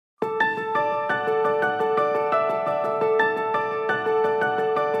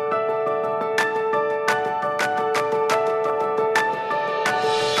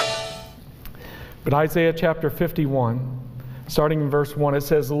But Isaiah chapter 51, starting in verse 1, it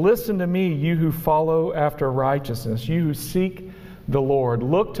says, "Listen to me, you who follow after righteousness, you who seek the Lord.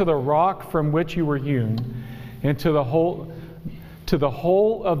 Look to the rock from which you were hewn, and to the hole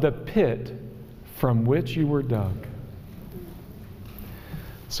of the pit from which you were dug."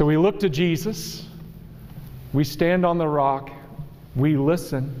 So we look to Jesus, we stand on the rock, we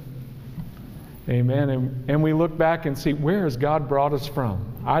listen, amen, and we look back and see, where has God brought us from?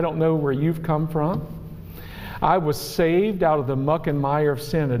 I don't know where you've come from. I was saved out of the muck and mire of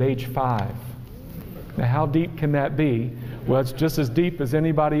sin at age 5. Now, how deep can that be? Well, it's just as deep as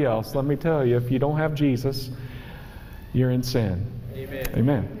anybody else. Let me tell you, if you don't have Jesus, you're in sin. Amen.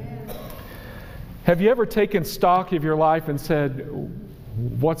 Amen. Have you ever taken stock of your life and said,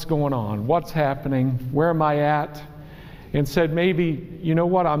 what's going on? What's happening? Where am I at? And said, maybe, you know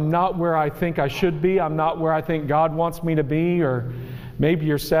what, I'm not where I think I should be. I'm not where I think God wants me to be. Or maybe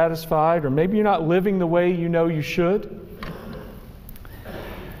you're satisfied. Or maybe you're not living the way you know you should.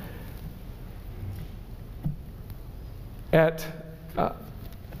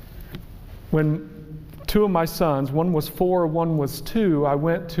 When two of my sons, one was 4, one was 2, I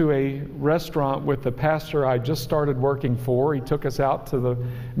went to a restaurant with the pastor I just started working for. He took us out to the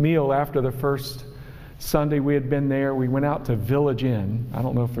meal after the first Sunday we had been there. We went out to Village Inn. I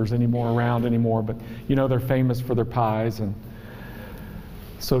don't know if there's any more around anymore, but you know they're famous for their pies. And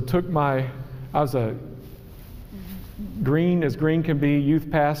so I was a green as green can be youth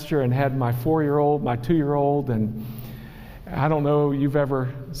pastor, and had my 4-year-old, my 2-year-old, and I don't know if you've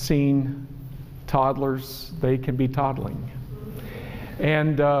ever seen toddlers. They can be toddling.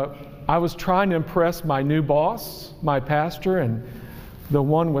 And I was trying to impress my new boss, my pastor, and the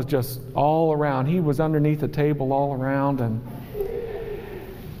one was just all around. He was underneath the table all around.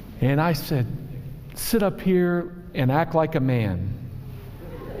 And I said, "Sit up here and act like a man."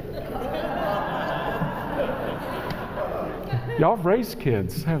 Y'all have raised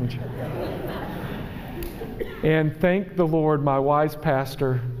kids, haven't you? And thank the Lord, my wise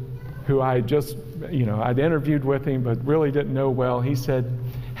pastor, who I just, I'd interviewed with him, but really didn't know well. He said,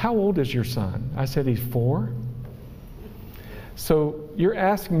 "How old is your son?" I said, "He's 4. So you're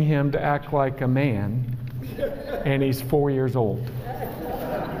asking him to act like a man, and he's 4 years old."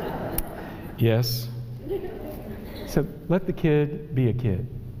 "Yes." So let the kid be a kid.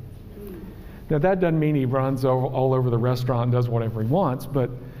 Now that doesn't mean he runs all over the restaurant and does whatever he wants,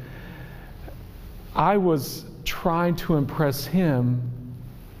 but I was trying to impress him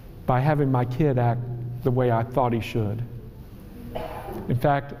by having my kid act the way I thought he should. In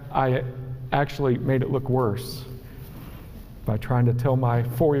fact, I actually made it look worse by trying to tell my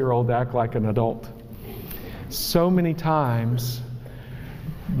 4-year-old to act like an adult. So many times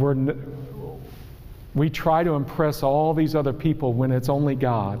we try to impress all these other people when it's only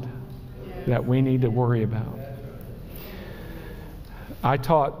God that we need to worry about. I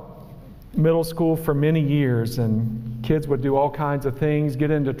taught middle school for many years, and kids would do all kinds of things,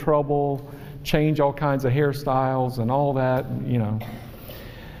 get into trouble, change all kinds of hairstyles and all that,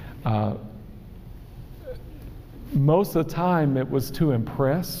 most of the time it was to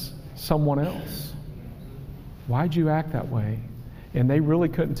impress someone else. Why'd you act that way? And they really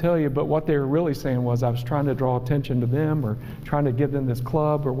couldn't tell you, but what they were really saying was, I was trying to draw attention to them, or trying to get in this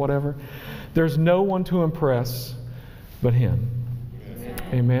club or whatever. There's no one to impress but Him.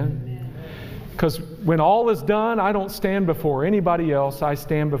 Amen. Because when all is done, I don't stand before anybody else. I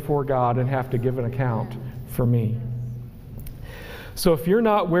stand before God and have to give an account for me. So if you're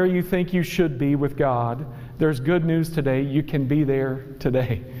not where you think you should be with God, there's good news today. You can be there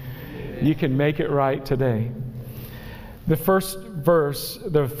today. You can make it right today. The first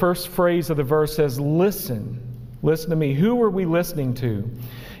phrase of the verse says, listen. Listen to me. Who are we listening to?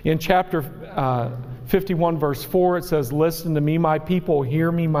 In chapter 51, verse 4, it says, "Listen to me, my people.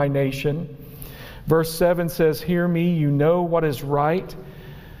 Hear me, my nation." Verse 7 says, "Hear me, you know what is right."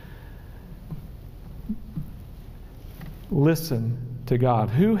 Listen to God.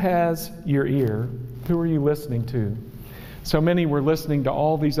 Who has your ear? Who are you listening to? So many were listening to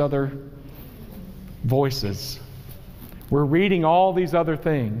all these other voices. We're reading all these other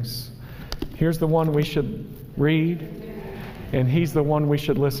things. Here's the one we should read, and He's the one we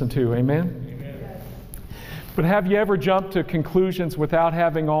should listen to. Amen? But have you ever jumped to conclusions without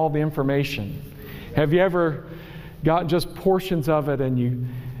having all the information? Have you ever got just portions of it, and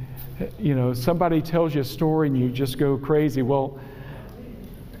somebody tells you a story and you just go crazy? Well,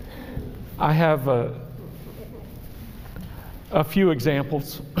 I have a few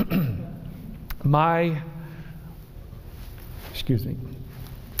examples. My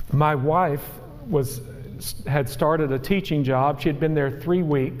wife had started a teaching job. She had been there 3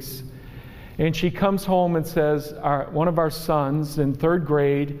 weeks, And she comes home and says, one of our sons in 3rd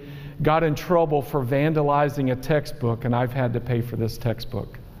grade got in trouble for vandalizing a textbook, and I've had to pay for this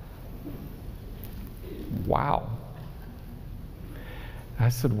textbook. Wow. I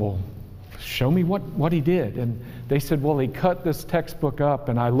said, well, show me what he did. And they said, well, he cut this textbook up.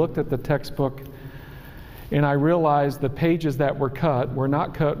 And I looked at the textbook, and I realized the pages that were cut were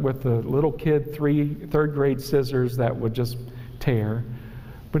not cut with the little kid 3rd grade scissors that would just tear,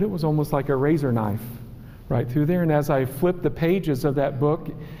 but it was almost like a razor knife right through there. And as I flipped the pages of that book,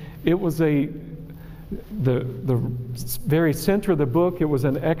 it was the very center of the book, it was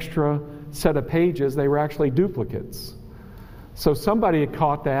an extra set of pages. They were actually duplicates. So somebody had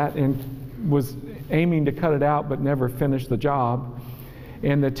caught that and was aiming to cut it out but never finished the job.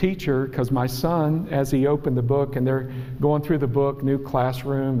 And the teacher, because my son, as he opened the book, and they're going through the book, new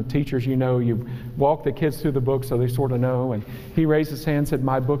classroom, the teachers, you know, you walk the kids through the book so they sort of know. And he raised his hand and said,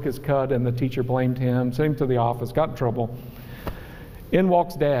 my book is cut, and the teacher blamed him, sent him to the office, got in trouble. In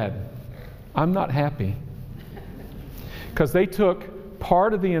walks Dad. I'm not happy. Because they took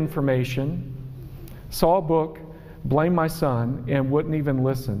part of the information, saw a book, blamed my son, and wouldn't even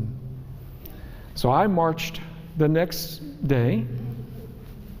listen. So I marched the next day,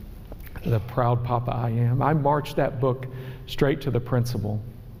 the proud papa I am, I marched that book straight to the principal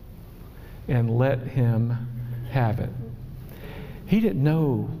and let him have it. He didn't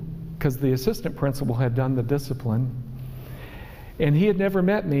know, because the assistant principal had done the discipline, and he had never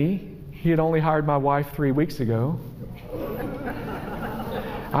met me. He had only hired my wife 3 weeks ago.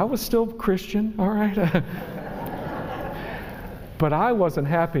 I was still Christian, all right? But I wasn't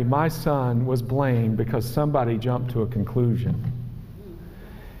happy. My son was blamed because somebody jumped to a conclusion.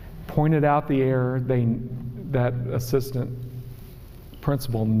 Pointed out the error. That assistant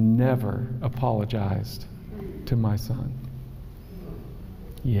principal never apologized to my son.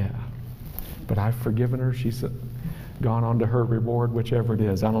 Yeah. But I've forgiven her. She's gone on to her reward, whichever it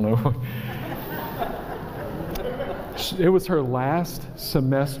is. I don't know. It was her last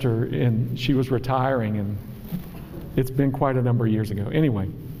semester, and she was retiring, and it's been quite a number of years ago. Anyway.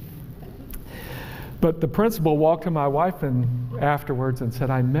 But the principal walked to my wife and afterwards and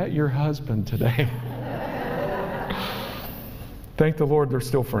said, I met your husband today. Thank the Lord they're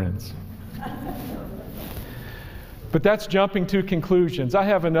still friends. But that's jumping to conclusions. I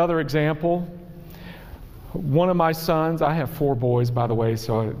have another example. One of my sons, I have 4 boys, by the way,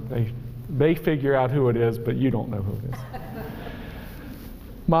 so they figure out who it is, but you don't know who it is.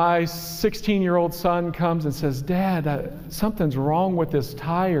 My 16-year-old son comes and says, Dad, something's wrong with this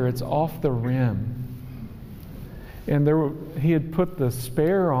tire. It's off the rim. And he had put the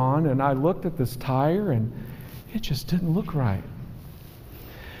spare on, and I looked at this tire, and it just didn't look right.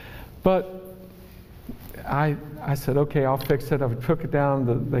 But I said, okay, I'll fix it. I took it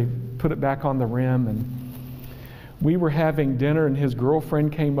down. They put it back on the rim, and we were having dinner, and his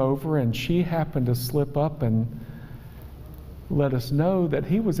girlfriend came over, and she happened to slip up and let us know that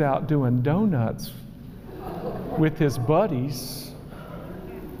he was out doing donuts with his buddies.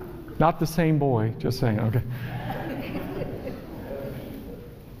 Not the same boy, just saying, okay.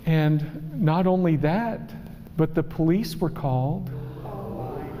 And not only that, but the police were called,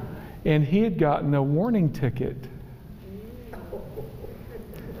 and he had gotten a warning ticket.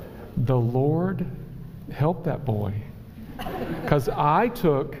 The Lord helped that boy, because I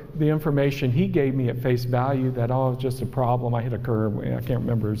took the information he gave me at face value that, oh, it was just a problem, I hit a curb. I can't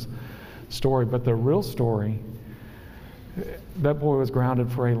remember his story, but the real story, that boy was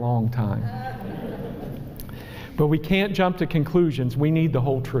grounded for a long time. But we can't jump to conclusions. We need the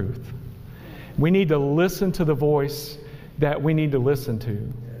whole truth. We need to listen to the voice that we need to listen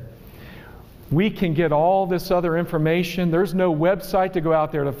to. We can get all this other information. There's no website to go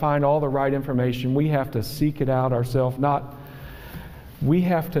out there to find all the right information. We have to seek it out ourselves. We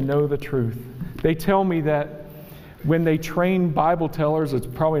have to know the truth. They tell me that when they train Bible tellers, it's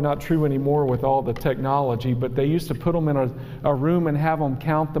probably not true anymore with all the technology, but they used to put them in a room and have them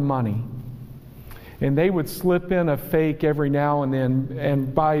count the money. And they would slip in a fake every now and then,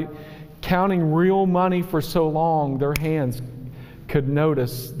 and by counting real money for so long, their hands could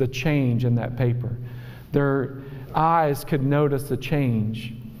notice the change in that paper. Their eyes could notice the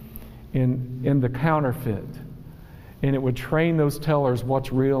change in the counterfeit. And it would train those tellers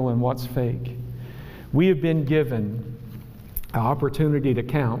what's real and what's fake. We have been given an opportunity to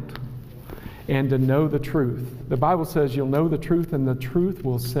count and to know the truth. The Bible says you'll know the truth, and the truth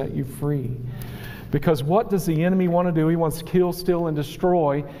will set you free. Because what does the enemy want to do? He wants to kill, steal, and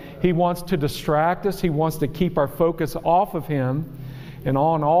destroy. He wants to distract us. He wants to keep our focus off of Him and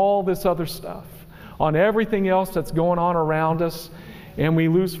on all this other stuff, on everything else that's going on around us. and we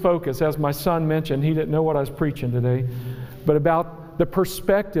lose focus. As my son mentioned, he didn't know what I was preaching today, but about the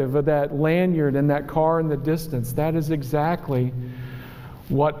perspective of that lanyard and that car in the distance. That is exactly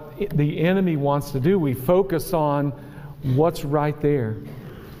what the enemy wants to do. We focus on what's right there,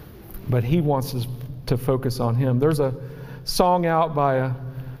 but he wants us to focus on him. There's a song out by a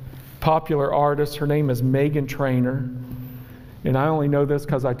popular artist. Her name is Megan Trainor, and I only know this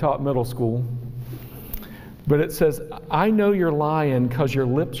because I taught middle school. But it says, "I know you're lying because your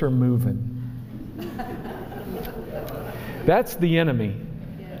lips are moving." That's the enemy.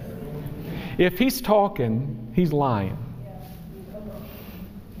 If he's talking, he's lying.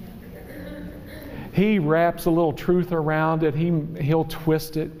 He wraps a little truth around it. He'll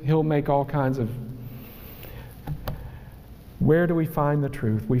twist it. He'll make all kinds of... Where do we find the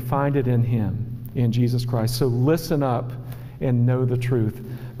truth? We find it in Him, in Jesus Christ. So listen up and know the truth.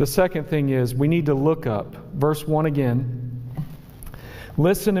 The second thing is we need to look up. Verse 1 again.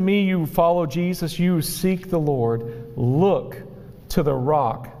 "Listen to me, you who follow Jesus, you who seek the Lord. Look to the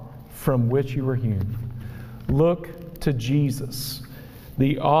rock from which you were hewn." Look to Jesus,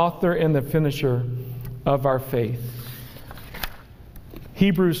 the author and the finisher of our faith.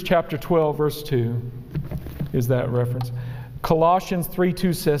 Hebrews chapter 12, verse 2 is that reference. Colossians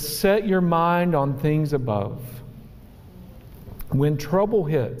 3:2 says, "Set your mind on things above." When trouble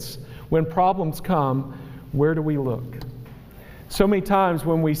hits, when problems come, where do we look? So many times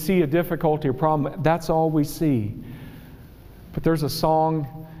when we see a difficulty or problem, that's all we see. But there's a song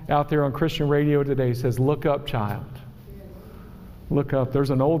out there on Christian radio today that says, "Look up, child. Look up."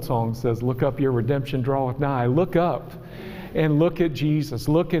 There's an old song that says, "Look up, your redemption draweth nigh." Look up and look at Jesus.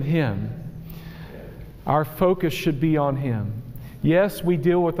 Look at Him. Our focus should be on Him. Yes, we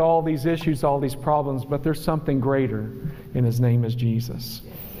deal with all these issues, all these problems, but there's something greater, and His name is Jesus.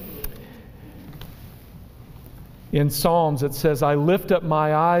 In Psalms it says, "I lift up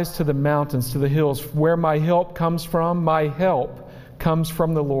my eyes to the mountains, to the hills, where my help comes from. My help comes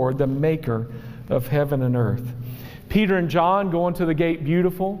from the Lord, the maker of heaven and earth." Peter and John going to the gate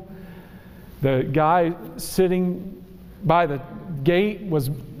beautiful. The guy sitting by the gate was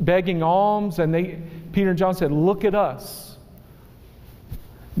begging alms, and Peter and John said, "Look at us."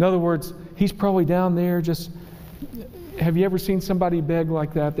 In other words, he's probably down there just... Have you ever seen somebody beg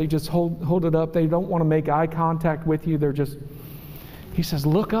like that? They just hold it up. They don't want to make eye contact with you. They're just... He says,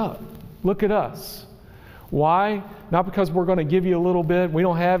 "Look up. Look at us." Why? Not because we're going to give you a little bit. We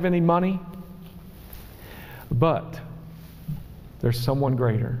don't have any money. But there's someone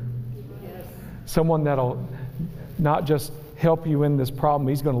greater. Yes. Someone that'll not just help you in this problem.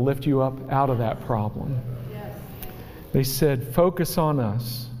 He's going to lift you up out of that problem. Yes. They said, "Focus on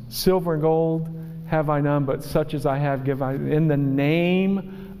us. Silver and gold have I none, but such as I have give I. In the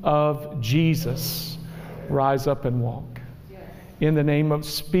name of Jesus, rise up and walk." Yes. In the name of,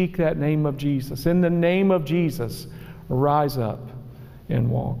 speak that name of Jesus. In the name of Jesus, rise up and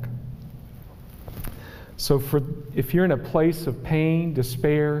walk. So if you're in a place of pain,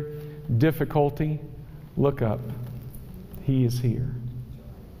 despair, difficulty, look up. He is here.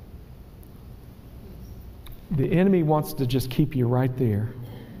 The enemy wants to just keep you right there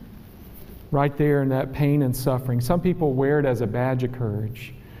in that pain and suffering. Some people wear it as a badge of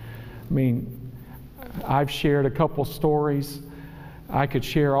courage. I mean, I've shared a couple stories. I could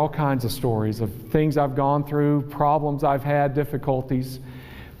share all kinds of stories of things I've gone through, problems I've had, difficulties.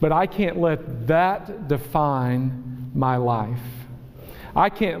 But I can't let that define my life. I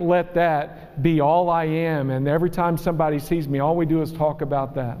can't let that be all I am, and every time somebody sees me, all we do is talk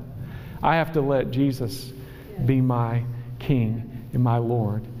about that. I have to let Jesus be my King and my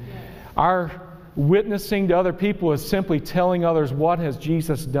Lord. Our witnessing to other people is simply telling others, what has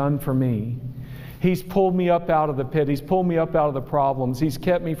Jesus done for me? He's pulled me up out of the pit. He's pulled me up out of the problems. He's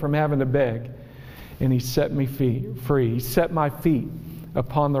kept me from having to beg. And He set me free. He set my feet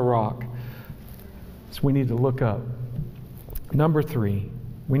upon the rock. So we need to look up. Number 3,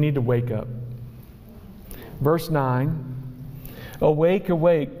 we need to wake up. Verse 9, "Awake,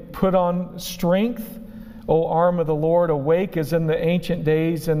 awake, put on strength, O arm of the Lord. Awake as in the ancient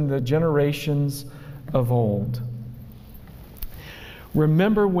days and the generations of old."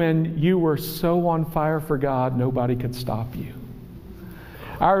 Remember when you were so on fire for God, nobody could stop you.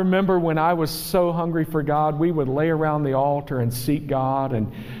 I remember when I was so hungry for God, we would lay around the altar and seek God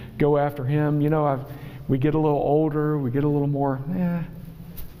and go after Him. You know, we get a little older, we get a little more,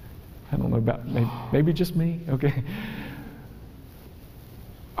 I don't know about, maybe just me, okay.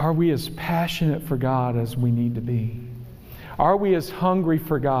 Are we as passionate for God as we need to be? Are we as hungry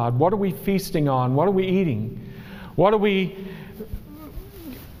for God? What are we feasting on? What are we eating? What are we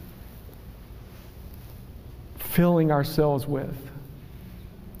filling ourselves with?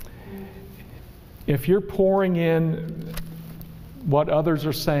 if you're pouring in what others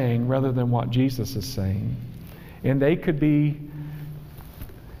are saying rather than what Jesus is saying, and they could be,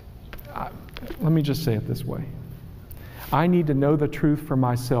 let me just say it this way. I need to know the truth for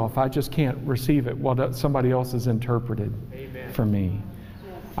myself. I just can't receive it what somebody else has interpreted for me.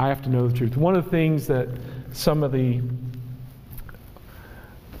 I have to know the truth. One of the things that some of the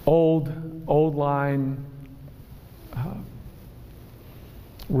old line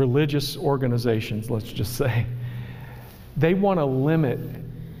religious organizations, let's just say, they want to limit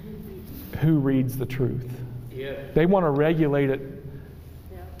who reads the truth. Yeah. They want to regulate it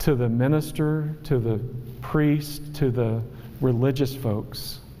to the minister, to the priest, to the religious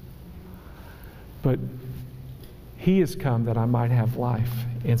folks. But He has come that I might have life,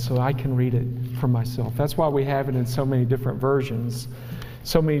 and so I can read it for myself. That's why we have it in so many different versions,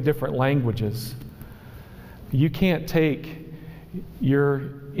 so many different languages. You can't take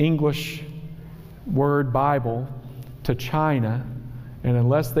your English word Bible to China, and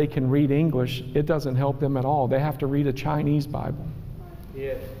unless they can read English, it doesn't help them at all. They have to read a Chinese Bible.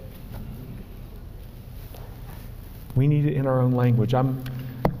 Yeah. We need it in our own language. Well,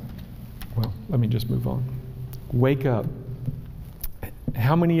 let me just move on. Wake up.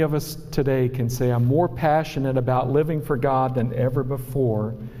 How many of us today can say, I'm more passionate about living for God than ever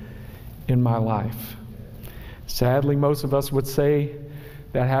before in my life? Sadly, most of us would say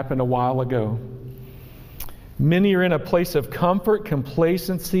that happened a while ago. Many are in a place of comfort,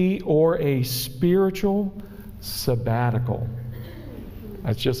 complacency, or a spiritual sabbatical.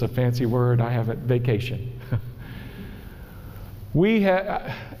 That's just a fancy word. I have a vacation.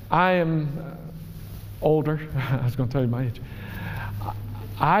 I am older. I was going to tell you my age.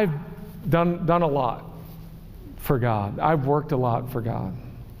 I've done a lot for God. I've worked a lot for God.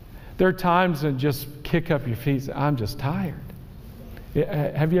 There are times that just kick up your feet. I'm just tired.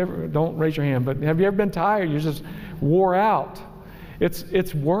 Have you ever? Don't raise your hand. But have you ever been tired? You're just wore out.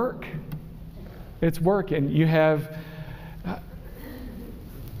 It's work. It's work, and you have.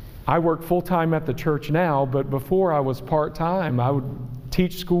 I work full-time at the church now, but before I was part-time. I would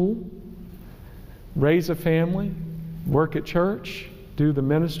teach school, raise a family, work at church, do the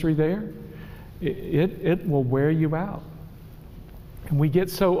ministry there. It will wear you out. And we get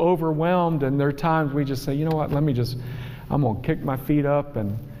so overwhelmed, and there are times we just say, you know what, I'm going to kick my feet up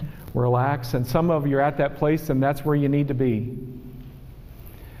and relax. And some of you are at that place, and that's where you need to be.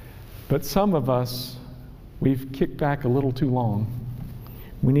 But some of us, we've kicked back a little too long.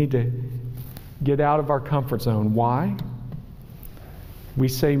 We need to get out of our comfort zone. Why? We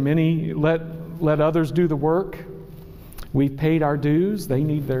say let others do the work. We've paid our dues. They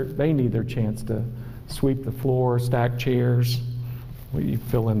need their chance to sweep the floor, stack chairs. Well, you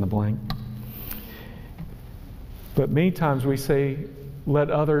fill in the blank. But many times we say,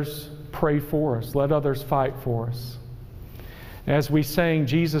 let others pray for us. Let others fight for us. As we sang,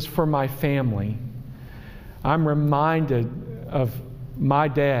 Jesus for my family, I'm reminded of my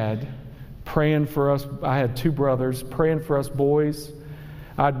dad praying for us. I had two brothers praying for us boys.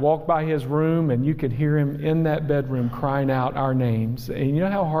 I'd walk by his room and you could hear him in that bedroom crying out our names. And you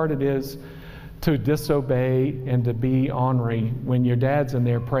know how hard it is to disobey and to be ornery when your dad's in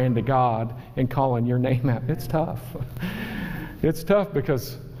there praying to God and calling your name out. It's tough. It's tough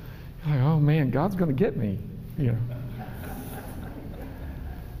because you're like, oh man, God's going to get me. You know.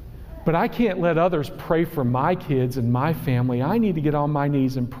 But I can't let others pray for my kids and my family. I need to get on my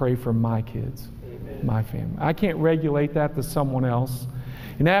knees and pray for my kids, my family. I can't regulate that to someone else.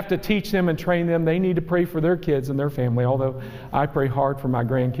 And I have to teach them and train them. They need to pray for their kids and their family, although I pray hard for my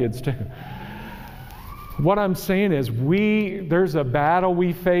grandkids too. What I'm saying is there's a battle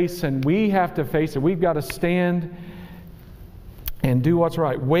we face, and we have to face it. We've got to stand and do what's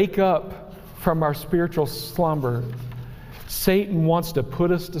right. Wake up from our spiritual slumber. Satan wants to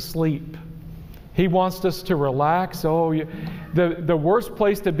put us to sleep. He wants us to relax. The worst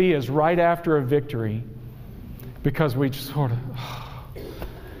place to be is right after a victory, because we just sort of,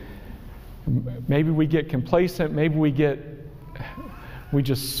 maybe we get complacent. Maybe we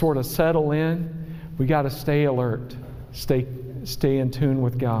just sort of settle in. We got to stay alert, stay in tune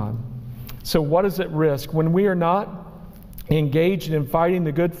with God. So what is at risk? When we are not engaged in fighting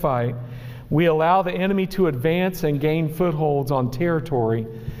the good fight, we allow the enemy to advance and gain footholds on territory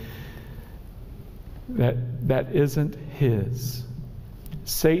that isn't his.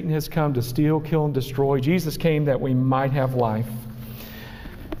 Satan has come to steal, kill, and destroy. Jesus came that we might have life.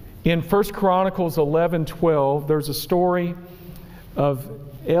 In 1 Chronicles 11:12, there's a story of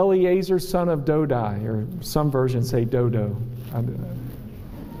Eleazar, son of Dodai, or some versions say Dodo.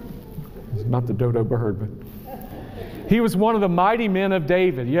 Not the dodo bird, but He was one of the mighty men of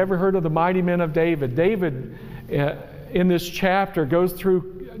David. You ever heard of the mighty men of David? David, in this chapter, goes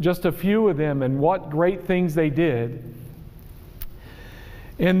through just a few of them and what great things they did.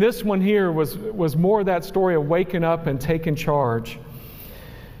 And this one here was more of that story of waking up and taking charge.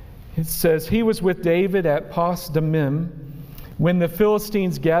 It says, he was with David at Pas-dammim when the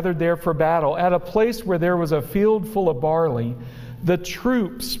Philistines gathered there for battle. At a place where there was a field full of barley, the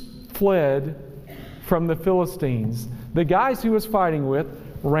troops fled from the Philistines. The guys he was fighting with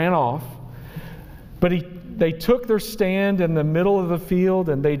ran off, but they took their stand in the middle of the field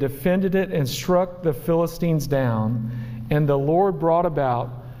and they defended it and struck the Philistines down. And the Lord brought about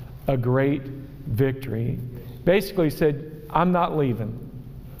a great victory. Basically, he said, I'm not leaving.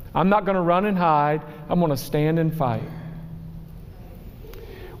 I'm not going to run and hide. I'm going to stand and fight.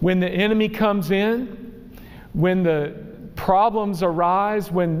 When the enemy comes in, when the problems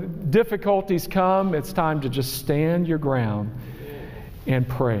arise, when difficulties come, it's time to just stand your ground and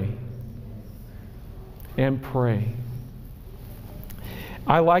pray. And pray.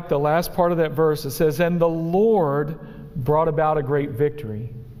 I like the last part of that verse. It says, and the Lord brought about a great victory.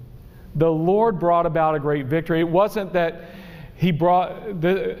 The Lord brought about a great victory. It wasn't that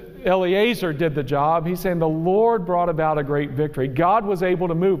Eliezer did the job. He's saying the Lord brought about a great victory. God was able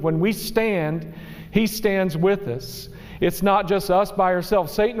to move. When we stand, He stands with us. It's not just us by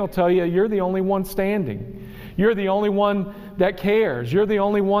ourselves. Satan will tell you, you're the only one standing. You're the only one that cares. You're the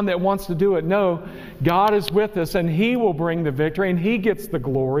only one that wants to do it. No, God is with us, and He will bring the victory, and He gets the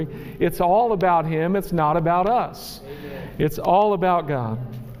glory. It's all about Him. It's not about us. Amen. It's all about God.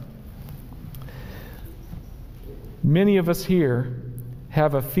 Many of us here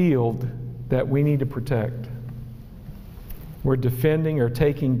have a field that we need to protect. We're defending or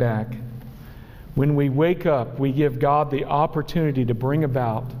taking back. When we wake up, we give God the opportunity to bring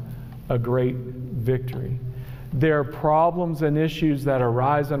about a great victory. There are problems and issues that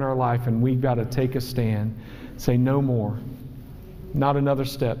arise in our life, and we've got to take a stand. Say, no more. Not another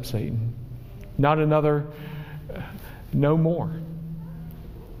step, Satan. Not another. No more.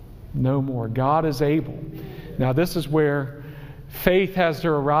 No more. God is able. Now, this is where faith has to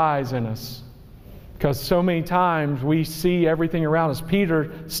arise in us. Because so many times we see everything around us.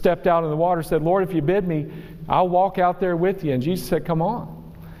 Peter stepped out in the water and said, Lord, if you bid me, I'll walk out there with you. And Jesus said, come on.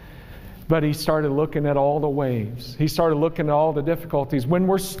 But he started looking at all the waves. He started looking at all the difficulties. When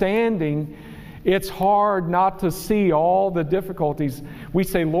we're standing, it's hard not to see all the difficulties. We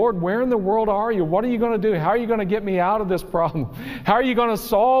say, Lord, where in the world are you? What are you going to do? How are you going to get me out of this problem? How are you going to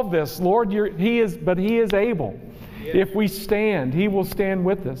solve this? Lord, He is able. Yeah. If we stand, He will stand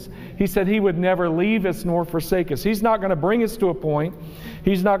with us. He said He would never leave us nor forsake us. He's not going to bring us to a point.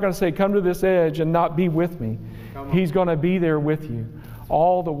 He's not going to say, come to this edge and not be with me. He's going to be there with you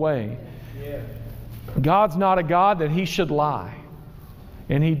all the way. Yeah. God's not a God that He should lie.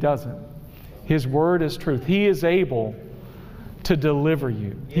 And He doesn't. His word is truth. He is able to deliver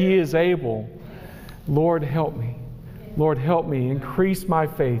you. He is able. Lord, help me. Lord, help me. Increase my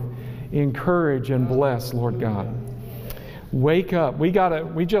faith. Encourage and bless, Lord God. Wake up. We gotta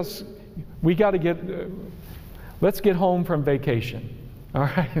let's get home from vacation. All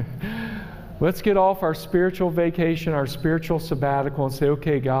right? Let's get off our spiritual vacation, our spiritual sabbatical, and say,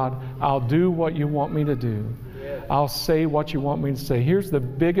 okay, God, I'll do what you want me to do. I'll say what you want me to say. Here's the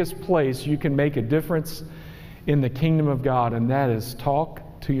biggest place you can make a difference in the kingdom of God, and that is talk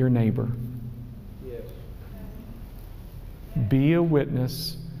to your neighbor. Yes. Be a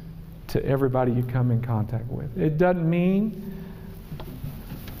witness to everybody you come in contact with. It doesn't mean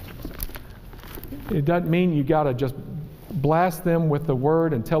you got to just blast them with the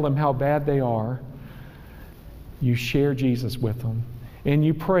word and tell them how bad they are. You share Jesus with them. And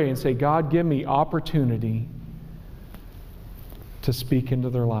you pray and say, God, give me opportunity to speak into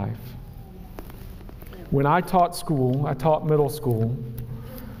their life. When I taught school, I taught middle school,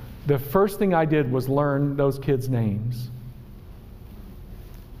 the first thing I did was learn those kids' names.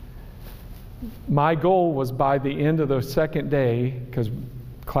 My goal was by the end of the second day, because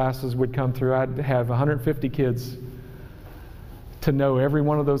classes would come through, I'd have 150 kids to know every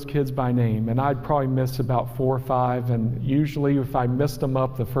one of those kids by name. And I'd probably miss about 4 or 5. And usually if I missed them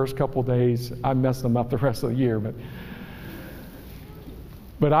up the first couple days, I messed them up the rest of the year.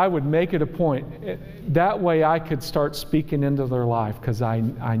 But I would make it a point. That way I could start speaking into their life because I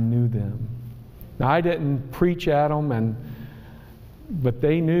knew them. Now, I didn't preach at them, but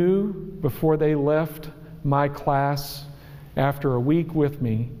they knew before they left my class after a week with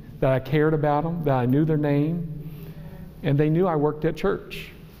me that I cared about them, that I knew their name, and they knew I worked at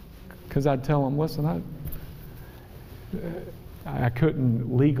church. Because I'd tell them, listen, I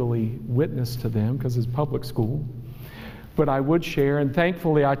couldn't legally witness to them because it's public school. but I would share. And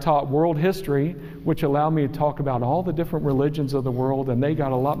thankfully, I taught world history, which allowed me to talk about all the different religions of the world, and they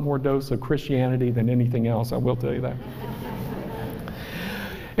got a lot more dose of Christianity than anything else, I will tell you that.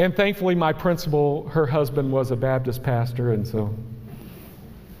 And thankfully, my principal, her husband was a Baptist pastor, and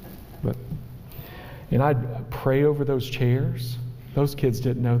and I'd pray over those chairs. Those kids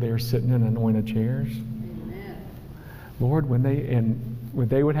didn't know they were sitting in anointed chairs. Amen. Lord, when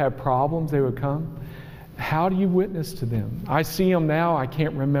they would have problems, they would come. How do you witness to them? I see them now. I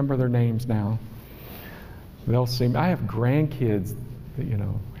can't remember their names now. They'll see me. I have grandkids that,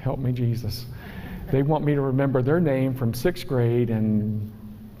 help me, Jesus. They want me to remember their name from 6th grade in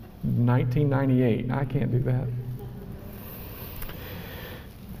 1998. I can't do that.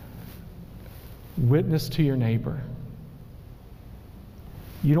 Witness to your neighbor.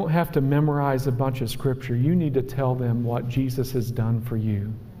 You don't have to memorize a bunch of scripture. You need to tell them what Jesus has done for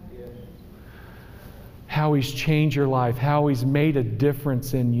you. How He's changed your life, how He's made a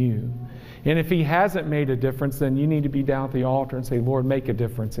difference in you. And if He hasn't made a difference, then you need to be down at the altar and say, Lord, make a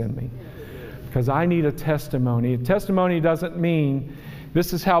difference in me. Because I need a testimony. A testimony doesn't mean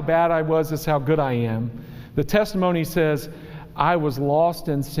this is how bad I was, this is how good I am. The testimony says, I was lost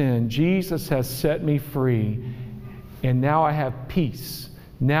in sin. Jesus has set me free. And now I have peace.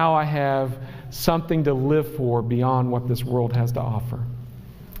 Now I have something to live for beyond what this world has to offer.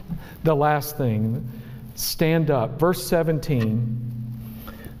 The last thing, stand up. Verse 17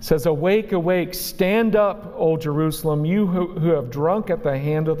 says, Awake, awake, stand up, O Jerusalem, you who have drunk at the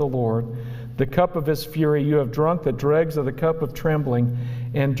hand of the Lord the cup of His fury. You have drunk the dregs of the cup of trembling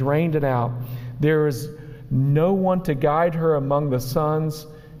and drained it out. There is no one to guide her among the sons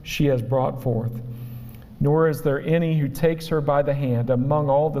she has brought forth, nor is there any who takes her by the hand among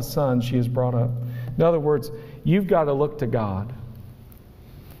all the sons she has brought up. In other words, you've got to look to God.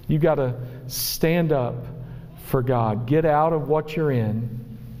 You've got to stand up for God. Get out of what you're in.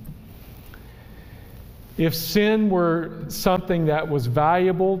 If sin were something that was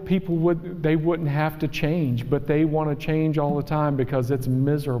valuable, they wouldn't have to change, but they want to change all the time because it's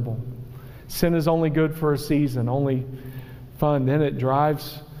miserable. Sin is only good for a season, only fun. Then it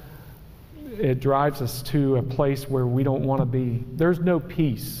drives us to a place where we don't want to be. There's no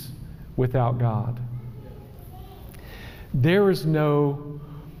peace without God. There is no,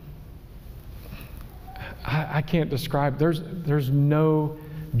 I can't describe, there's no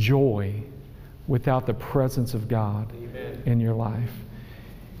joy without the presence of God in your life.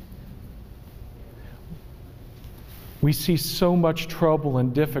 We see so much trouble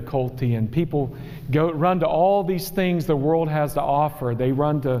and difficulty, and people run to all these things the world has to offer. They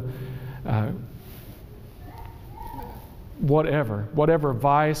run to whatever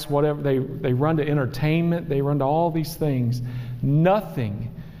vice, whatever they run to entertainment. They run to all these things.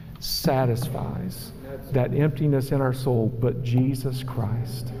 Nothing satisfies that emptiness in our soul but Jesus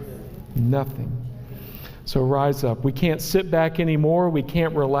Christ. Nothing. So rise up. We can't sit back anymore. We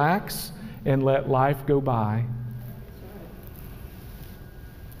can't relax and let life go by.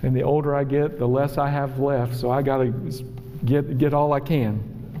 And the older I get, the less I have left. So I got to get all I can.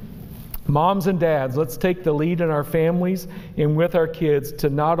 Moms and dads, let's take the lead in our families and with our kids to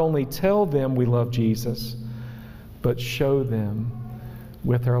not only tell them we love Jesus, but show them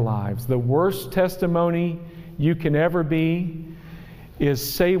with our lives. The worst testimony you can ever be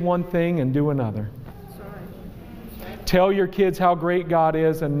is say one thing and do another. Tell your kids how great God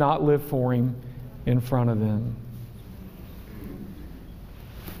is and not live for Him in front of them.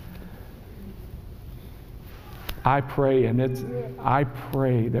 I pray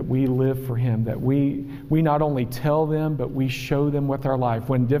that we live for Him, that we not only tell them, but we show them with our life.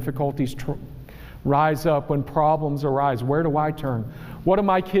 When difficulties rise up, when problems arise, where do I turn? What do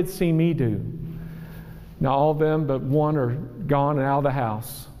my kids see me do? Now all of them but one are gone and out of the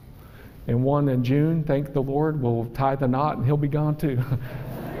house. And one in June, thank the Lord, will tie the knot and he'll be gone too.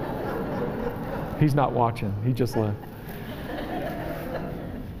 He's not watching. He just left.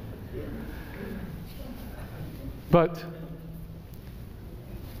 But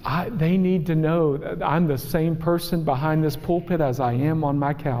they need to know that I'm the same person behind this pulpit as I am on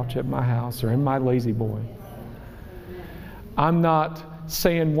my couch at my house or in my lazy boy. I'm not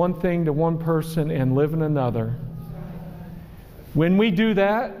saying one thing to one person and living another. When we do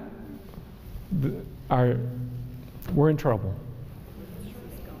that, we're in trouble.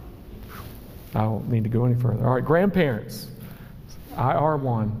 I don't need to go any further. All right, grandparents.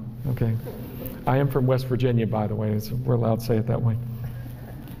 IR1. Okay. I am from West Virginia, by the way, so we're allowed to say it that way.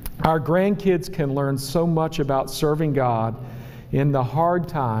 Our grandkids can learn so much about serving God in the hard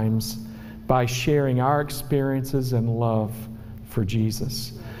times by sharing our experiences and love for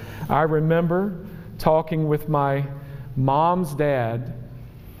Jesus. I remember talking with my Mom's dad,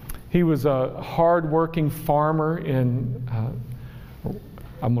 he was a hard-working farmer in,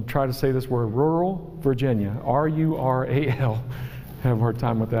 I'm going to try to say this word, rural Virginia, R-U-R-A-L. I have a hard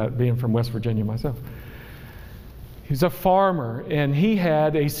time with that, being from West Virginia myself. He's a farmer, and he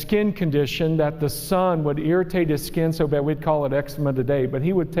had a skin condition that the sun would irritate his skin so bad, we'd call it eczema today, but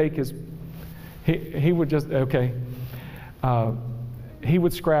he would take his, he would just, he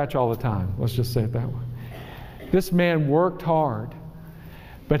would scratch all the time, let's just say it that way. This man worked hard,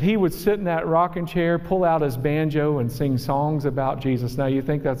 but he would sit in that rocking chair, pull out his banjo, and sing songs about Jesus. Now you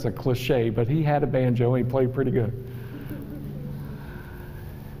think that's a cliche, but he had a banjo and he played pretty good.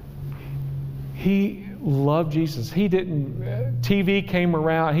 He loved Jesus. He didn't, TV came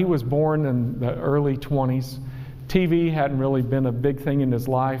around. He was born in the early 20s. TV hadn't really been a big thing in his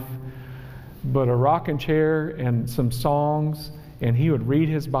life, but a rocking chair and some songs, and he would read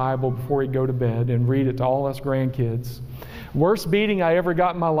his Bible before he'd go to bed and read it to all us grandkids. Worst beating I ever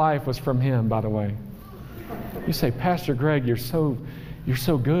got in my life was from him, by the way. You say, Pastor Greg, you're so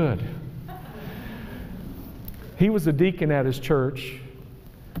good. He was a deacon at his church,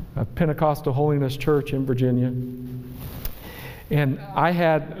 a Pentecostal Holiness Church in Virginia. And I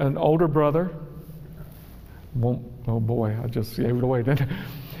had an older brother. Oh boy, I just gave it away, didn't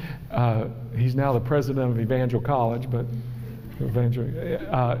I? He's now the president of Evangel College, but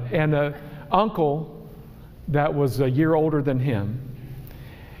and an uncle that was a year older than him.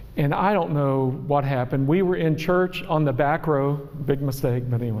 And I don't know what happened. We were in church on the back row, big mistake,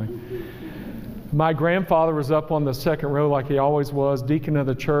 but anyway. My grandfather was up on the second row like he always was, deacon of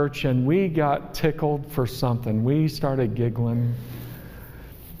the church, and we got tickled for something. We started giggling.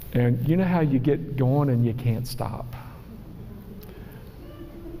 And you know how you get going and you can't stop?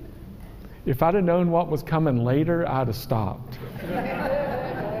 If I'd have known what was coming later, I'd have stopped.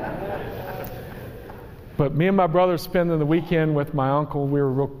 But me and my brother spending the weekend with my uncle, we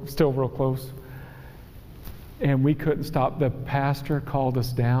were still real close. And we couldn't stop. The pastor called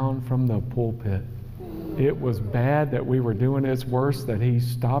us down from the pulpit. It was bad that we were doing his worst, that he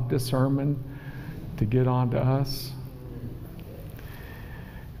stopped his sermon to get on to us.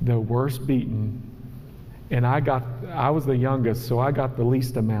 The worst beating. And I was the youngest, so I got the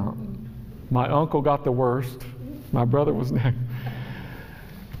least amount. My uncle got the worst. My brother was next.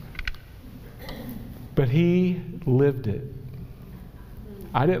 But he lived it.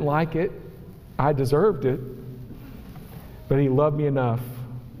 I didn't like it. I deserved it. But he loved me enough.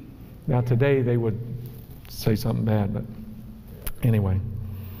 Now today they would say something bad, but anyway.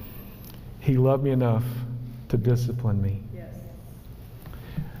 He loved me enough to discipline me. Yes.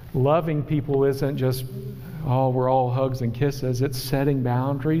 Loving people isn't just, we're all hugs and kisses. It's setting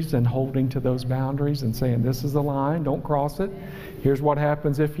boundaries and holding to those boundaries and saying, this is the line, don't cross it. Here's what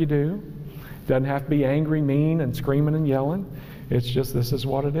happens if you do. Doesn't have to be angry, mean, and screaming and yelling. It's just, this is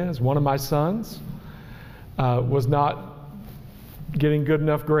what it is. One of my sons was not getting good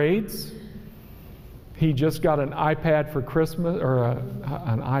enough grades. He just got an iPad for Christmas, or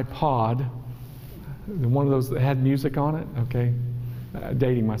an iPod, one of those that had music on it. Okay,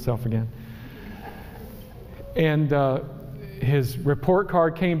 dating myself again. And his report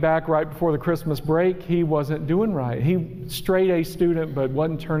card came back right before the Christmas break. He wasn't doing right. He straight A student, but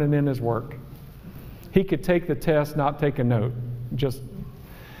wasn't turning in his work. He could take the test, not take a note. Just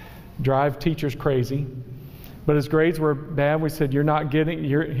drive teachers crazy. But his grades were bad. We said, you're not getting,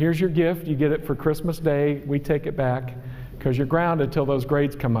 here's your gift. You get it for Christmas Day. We take it back because you're grounded till those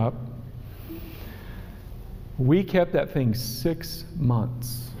grades come up. We kept that thing 6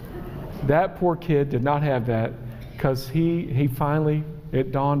 months. That poor kid did not have that because he finally,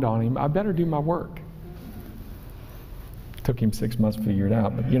 it dawned on him, I better do my work. It took him 6 months to figure it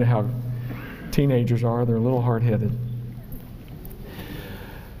out, but you know how teenagers are. They're a little hard-headed.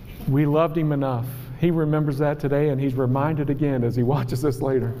 We loved him enough. He remembers that today, and he's reminded again as he watches this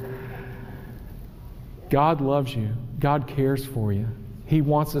later. God loves you. God cares for you. He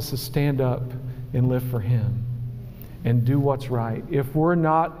wants us to stand up and live for Him and do what's right. If we're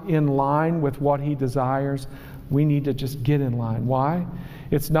not in line with what He desires, we need to just get in line. Why?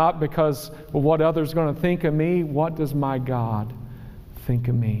 It's not because, well, what others are going to think of me. What does my God think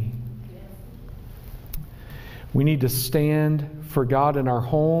of me? We need to stand for God in our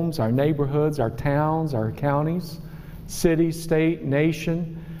homes, our neighborhoods, our towns, our counties, cities, state,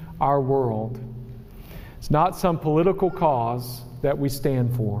 nation, our world. It's not some political cause that we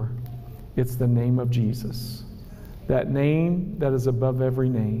stand for. It's the name of Jesus. That name that is above every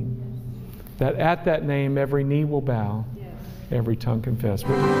name. That at that name every knee will bow, every tongue confess.